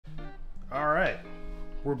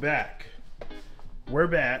we're back. We're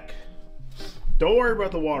back. Don't worry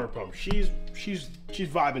about the water pump. She's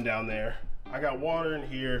vibing down there. I got water in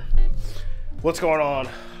here. What's going on?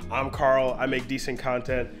 I'm Carl. I make decent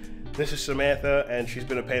content. This is Samantha, and she's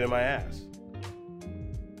been a pain in my ass.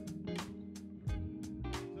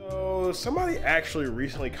 So somebody actually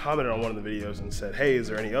recently commented on one of the videos and said, hey, is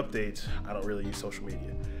there any updates? I don't really use social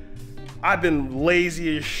media. I've been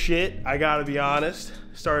lazy as shit, I gotta be honest.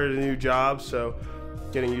 Started a new job, so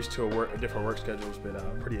getting used to a different work schedule has been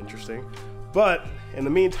pretty interesting. But in the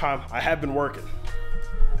meantime, I have been working.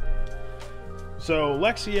 So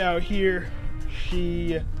Lexi out here,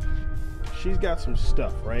 she's got some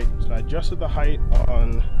stuff, right? So I adjusted the height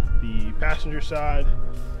on the passenger side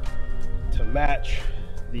to match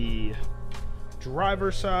the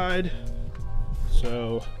driver's side.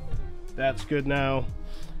 So that's good now.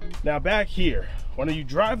 Now back here, when you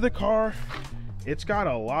drive the car, it's got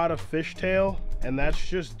a lot of fishtail, and that's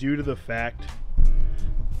just due to the fact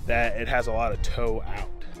that it has a lot of toe out.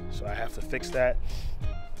 So I have to fix that.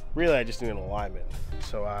 Really, I just need an alignment.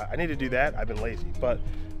 So I need to do that. I've been lazy, but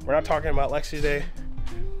we're not talking about Lexi today.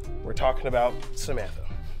 We're talking about Samantha.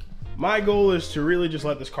 My goal is to really just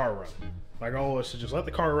let this car run. My goal is to just let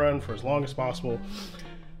the car run for as long as possible.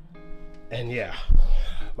 And yeah,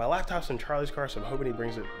 my laptop's in Charlie's car, so I'm hoping he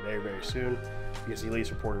brings it very, very soon because he leaves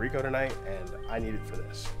for Puerto Rico tonight, and I need it for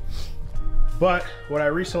this. But what I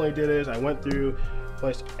recently did is I went through,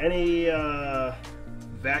 placed any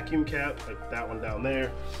vacuum cap, like that one down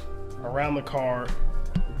there, around the car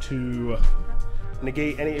to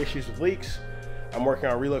negate any issues with leaks. I'm working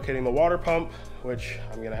on relocating the water pump, which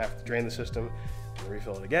I'm gonna have to drain the system and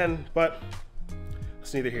refill it again, but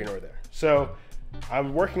it's neither here nor there. So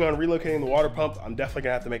I'm working on relocating the water pump. I'm definitely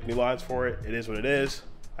gonna have to make new lines for it. It is what it is.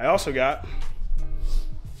 I also got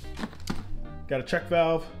a check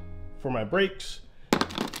valve for my brakes,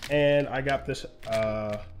 and I got this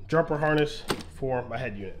jumper harness for my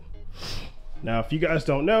head unit. Now, if you guys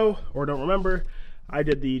don't know or don't remember, I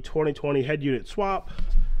did the 2020 head unit swap.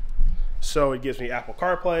 So it gives me Apple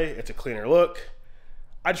CarPlay. It's a cleaner look.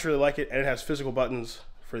 I just really like it, and it has physical buttons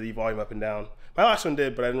for the volume up and down. My last one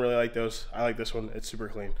did, but I didn't really like those. I like this one. It's super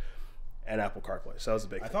clean, and Apple CarPlay. So that was a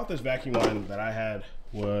big thing. I thought this vacuum line that I had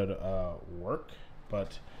would work,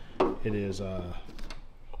 but it is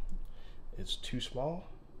it's too small,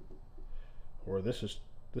 or this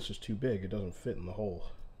is too big. It doesn't fit in the hole.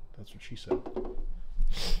 That's what she said.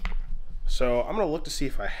 So I'm gonna look to see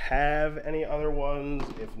if I have any other ones.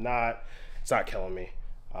 If not, it's not killing me.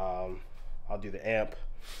 I'll do the amp,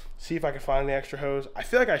 see if I can find the extra hose. I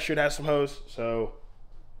feel like I should have some hose, so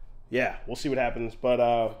yeah, we'll see what happens. But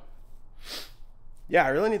yeah, I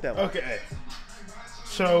really need that. Okay,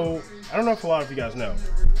 so I don't know if a lot of you guys know.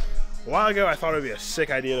 A while ago, I thought it would be a sick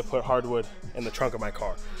idea to put hardwood in the trunk of my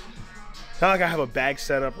car. Not like I have a bag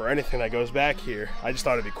setup or anything that goes back here. I just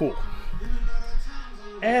thought it'd be cool.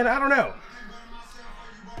 And I don't know.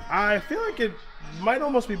 I feel like it might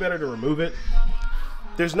almost be better to remove it.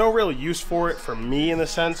 There's no real use for it for me in the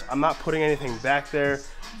sense. I'm not putting anything back there.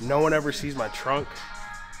 No one ever sees my trunk.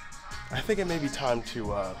 I think it may be time to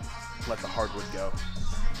let the hardwood go.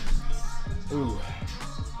 Ooh.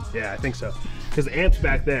 Yeah, I think so. Because the amp's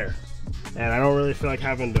back there. And I don't really feel like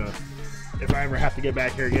having to, if I ever have to get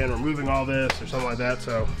back here again, removing all this or something like that.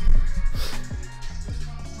 So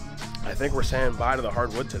I think we're saying bye to the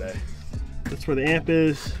hardwood today. That's where the amp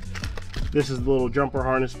is. This is the little jumper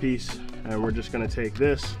harness piece, and we're just gonna take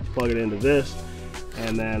this, plug it into this,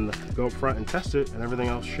 and then go up front and test it, and everything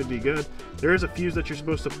else should be good. There is a fuse that you're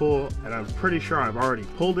supposed to pull, and I'm pretty sure I've already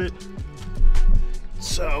pulled it.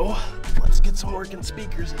 So let's get some working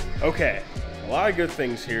speakers in. Okay, a lot of good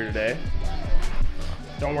things here today.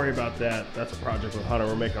 Don't worry about that. That's a project with Hunter.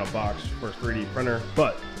 We're making a box for a 3D printer.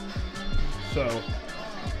 But, so,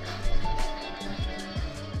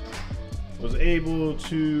 was able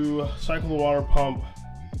to cycle the water pump.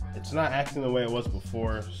 It's not acting the way it was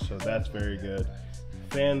before, so that's very good.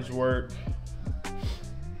 Fans work.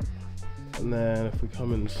 And then if we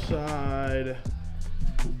come inside,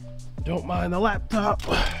 don't mind the laptop.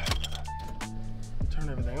 Turn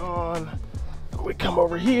everything on. We come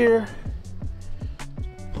over here.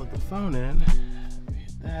 Plug the phone in,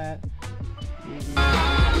 hit that.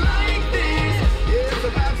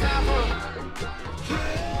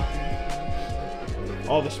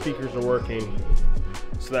 All the speakers are working,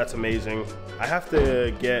 so that's amazing. I have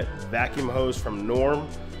to get vacuum hose from Norm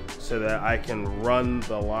so that I can run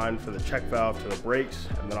the line for the check valve to the brakes,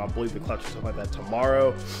 and then I'll bleed the clutch and stuff like that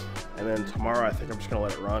tomorrow. And then tomorrow I think I'm just gonna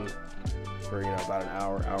let it run for, you know, about an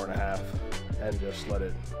hour, hour and a half, and just let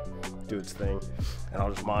it do its thing. And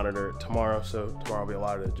I'll just monitor it tomorrow. So tomorrow I'll be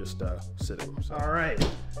allowed to just sitting. So. All right,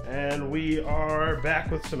 and we are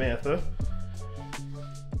back with Samantha.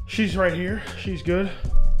 She's right here. She's good.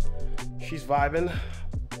 She's vibing.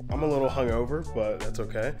 I'm a little hungover, but that's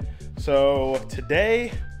okay. So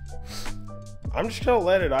today, I'm just gonna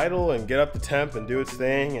let it idle and get up the temp and do its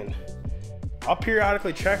thing, and I'll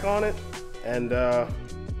periodically check on it, and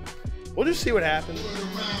we'll just see what happens.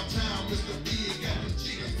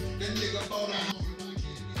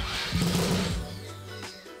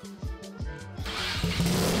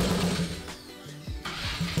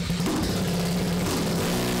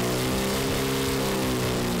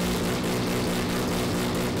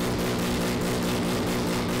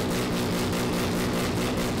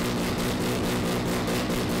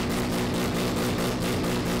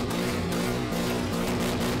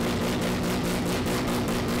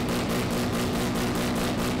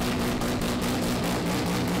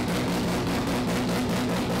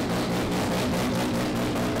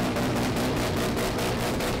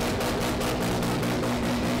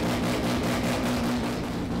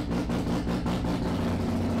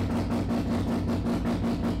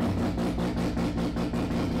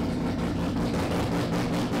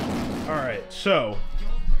 So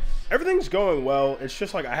everything's going well. It's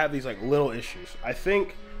just like I have these like little issues. I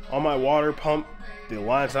think on my water pump, the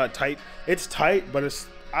line's not tight. It's tight, but it's,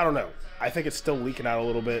 I don't know. I think it's still leaking out a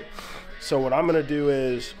little bit. So what I'm gonna do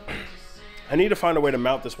is I need to find a way to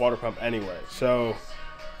mount this water pump anyway. So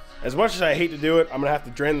as much as I hate to do it, I'm gonna have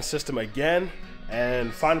to drain the system again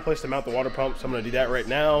and find a place to mount the water pump. So I'm gonna do that right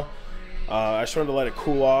now. I just wanted to let it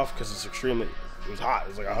cool off because it's extremely, it was hot. It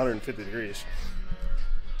was like 150 degrees.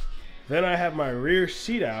 Then I have my rear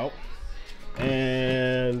seat out,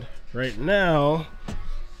 and right now,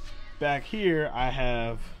 back here, I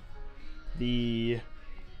have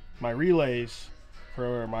my relays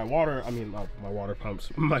for my water, my water pumps,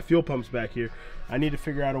 my fuel pumps back here. I need to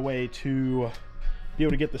figure out a way to be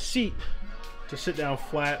able to get the seat to sit down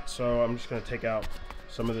flat, so I'm just gonna take out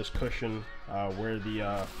some of this cushion where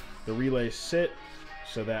the relays sit,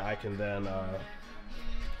 so that I can then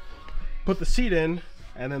put the seat in.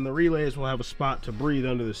 And then the relays will have a spot to breathe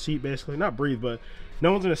under the seat, basically. Not breathe, but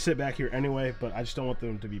no one's gonna sit back here anyway, but I just don't want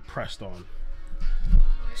them to be pressed on.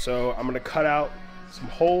 So I'm gonna cut out some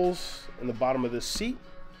holes in the bottom of this seat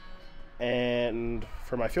and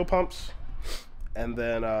for my fuel pumps. And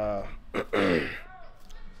then by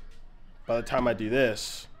the time I do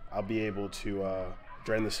this, I'll be able to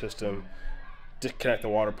drain the system, disconnect the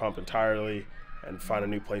water pump entirely, and find a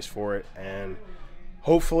new place for it. And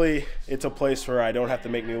hopefully it's a place where I don't have to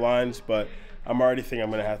make new lines, but I'm already thinking I'm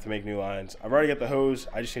gonna have to make new lines. I've already got the hose,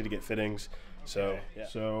 I just need to get fittings. So, yeah.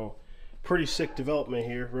 So pretty sick development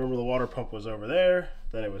here. Remember the water pump was over there,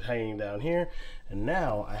 then it was hanging down here, and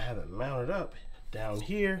now I have it mounted up down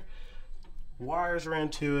here. Wires ran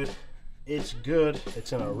to it, it's good,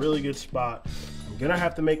 it's in a really good spot. I'm gonna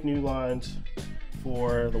have to make new lines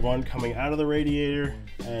for the one coming out of the radiator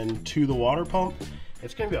and to the water pump.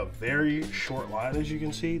 It's gonna be a very short line, as you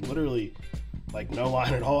can see, literally like no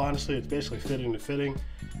line at all, honestly. It's basically fitting to fitting.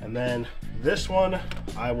 And then this one,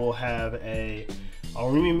 I will have I'll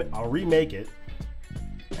remake it,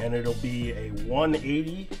 and it'll be a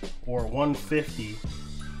 180 or 150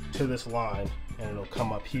 to this line, and it'll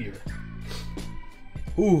come up here.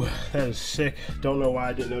 Ooh, that is sick. Don't know why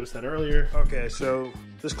I didn't notice that earlier. Okay, so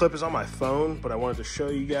this clip is on my phone, but I wanted to show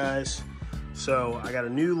you guys. So I got a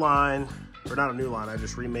new line, or not a new line, I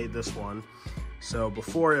just remade this one. So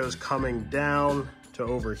before it was coming down to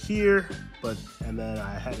over here, and then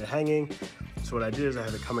I had it hanging. So what I did is I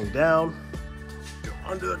have it coming down, go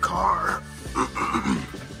under the car.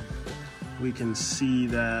 We can see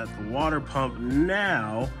that the water pump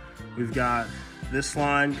now, we've got this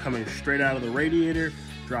line coming straight out of the radiator,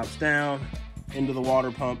 drops down into the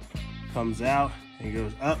water pump, comes out and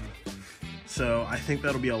goes up. So I think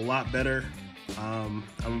that'll be a lot better.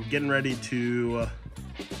 I'm getting ready to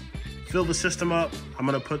fill the system up. I'm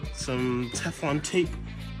gonna put some Teflon tape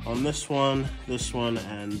on this one,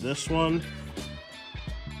 and this one.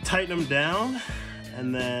 Tighten them down,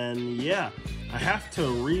 and then yeah, I have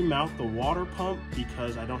to remount the water pump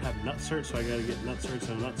because I don't have nut certs, so I gotta get nut certs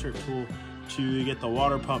and a nut cert tool to get the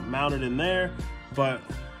water pump mounted in there. But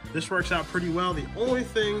this works out pretty well. The only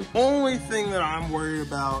thing that I'm worried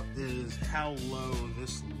about is how low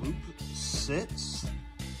this loop sits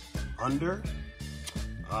under.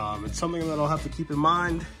 It's something that I'll have to keep in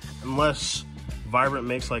mind, unless Vibrant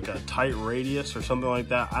makes like a tight radius or something like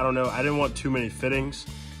that. I don't know. I didn't want too many fittings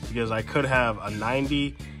because I could have a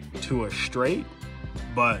 90 to a straight,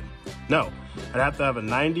 but no, I'd have to have a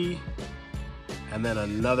 90 and then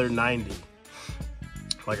another 90.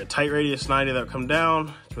 Like a tight radius 90 that would come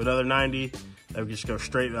down to another 90 that would just go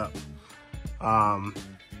straight up.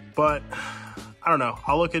 But I don't know,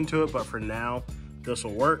 I'll look into it, but for now, this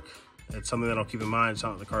will work. It's something that I'll keep in mind. It's not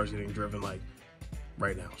like the car's getting driven like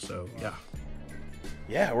right now, so yeah.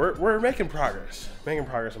 Yeah, we're making progress. I'm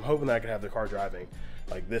hoping that I can have the car driving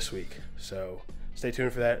like this week. So stay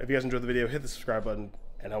tuned for that. If you guys enjoyed the video, hit the subscribe button,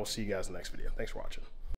 and I will see you guys in the next video. Thanks for watching.